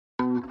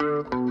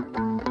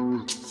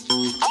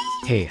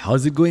Hey,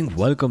 how's it going?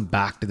 Welcome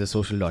back to the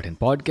Social.in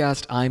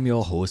podcast. I'm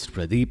your host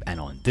Pradeep, and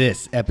on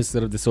this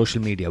episode of the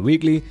Social Media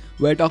Weekly,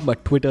 we're talking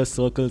about Twitter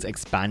circles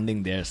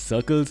expanding their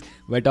circles,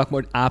 we're talking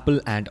about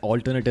Apple and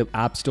alternative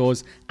app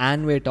stores,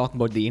 and we're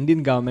talking about the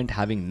Indian government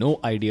having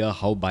no idea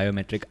how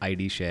biometric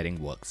ID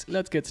sharing works.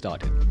 Let's get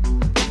started.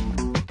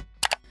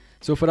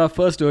 So for our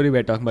first story,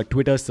 we're talking about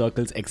Twitter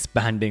Circles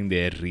expanding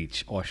their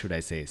reach, or should I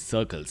say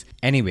circles.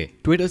 Anyway,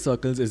 Twitter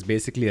Circles is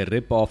basically a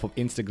rip-off of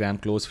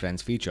Instagram Close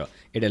Friends feature.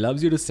 It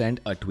allows you to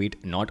send a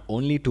tweet not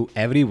only to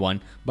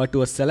everyone, but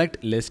to a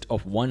select list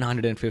of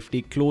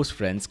 150 close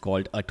friends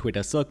called a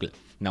Twitter Circle.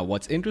 Now,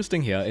 what's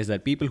interesting here is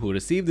that people who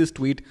receive this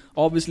tweet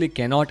obviously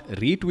cannot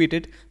retweet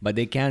it, but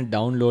they can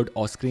download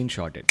or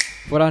screenshot it.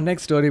 For our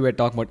next story, we're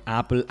talking about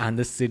Apple and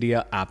the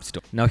Cydia App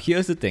Store. Now,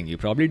 here's the thing. You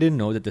probably didn't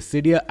know that the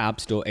Cydia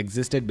App Store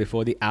existed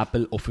before the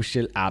Apple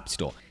official App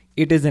Store.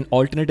 It is an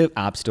alternative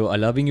app store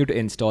allowing you to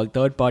install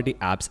third-party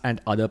apps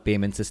and other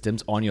payment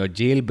systems on your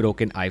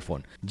jailbroken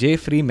iPhone. Jay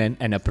Freeman,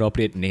 an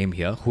appropriate name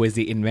here, who is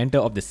the inventor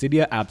of the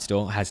Cydia App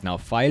Store, has now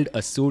filed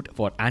a suit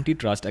for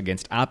antitrust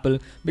against Apple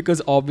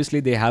because obviously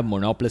they have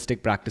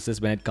monopolistic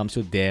practices when it comes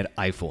to their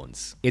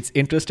iPhones. It's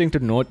interesting to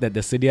note that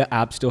the Cydia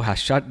App Store has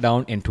shut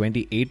down in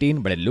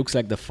 2018, but it looks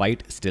like the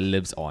fight still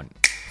lives on.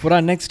 For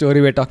our next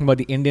story, we're talking about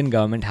the Indian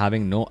government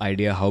having no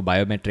idea how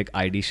biometric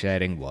ID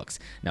sharing works.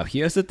 Now,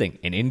 here's the thing.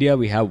 In India,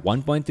 we have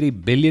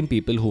 1.3 billion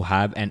people who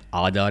have an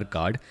Aadhaar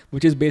card,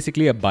 which is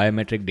basically a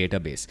biometric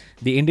database.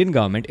 The Indian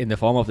government, in the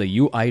form of the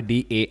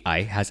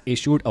UIDAI, has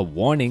issued a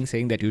warning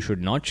saying that you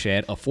should not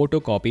share a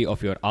photocopy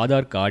of your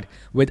Aadhaar card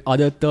with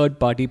other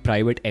third-party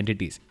private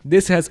entities.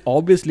 This has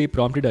obviously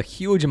prompted a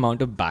huge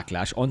amount of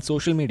backlash on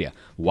social media.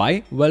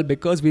 Why? Well,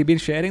 because we've been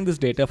sharing this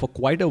data for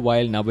quite a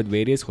while now with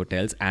various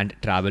hotels and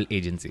travel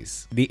agencies.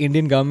 The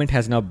Indian government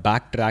has now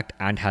backtracked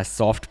and has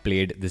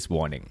soft-played this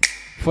warning.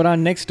 For our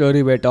next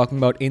story, we're talking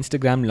about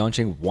Instagram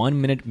launching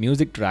 1-minute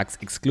music tracks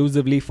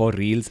exclusively for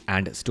Reels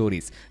and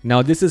Stories.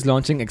 Now, this is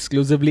launching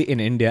exclusively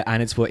in India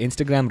and it's for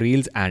Instagram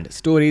Reels and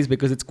Stories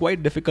because it's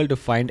quite difficult to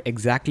find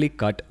exactly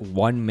cut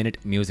 1-minute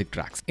music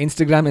tracks.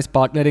 Instagram is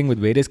partnering with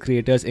various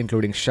creators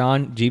including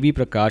Shaan, GV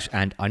Prakash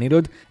and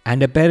Anirudh,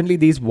 and apparently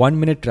these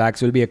 1-minute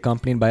tracks will be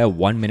accompanied by a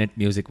 1-minute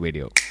music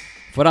video.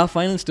 For our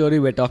final story,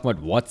 we're talking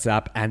about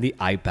WhatsApp and the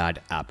iPad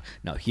app.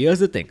 Now, here's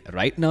the thing.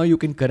 Right now, you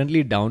can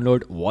currently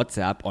download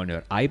WhatsApp on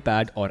your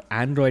iPad or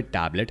Android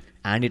tablet,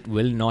 and it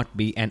will not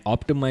be an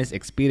optimized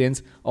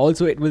experience.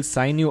 Also, it will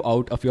sign you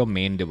out of your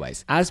main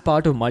device. As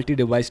part of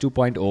Multi-Device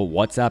 2.0,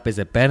 WhatsApp is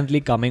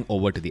apparently coming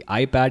over to the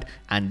iPad,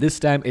 and this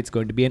time it's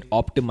going to be an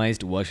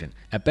optimized version.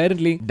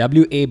 Apparently,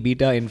 WA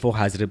Beta Info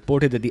has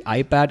reported that the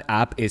iPad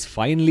app is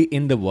finally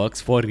in the works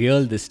for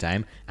real this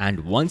time,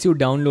 and once you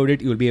download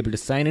it, you'll be able to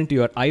sign into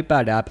your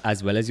iPad app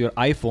as well as your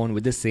iPhone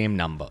with the same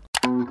number.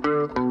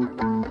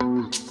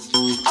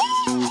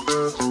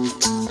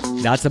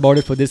 That's about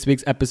it for this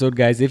week's episode,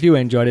 guys. If you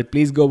enjoyed it,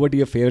 please go over to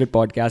your favorite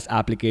podcast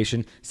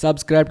application,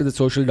 subscribe to the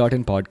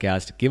Social.in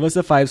podcast, give us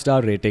a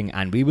 5-star rating,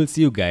 and we will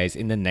see you guys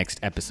in the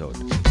next episode.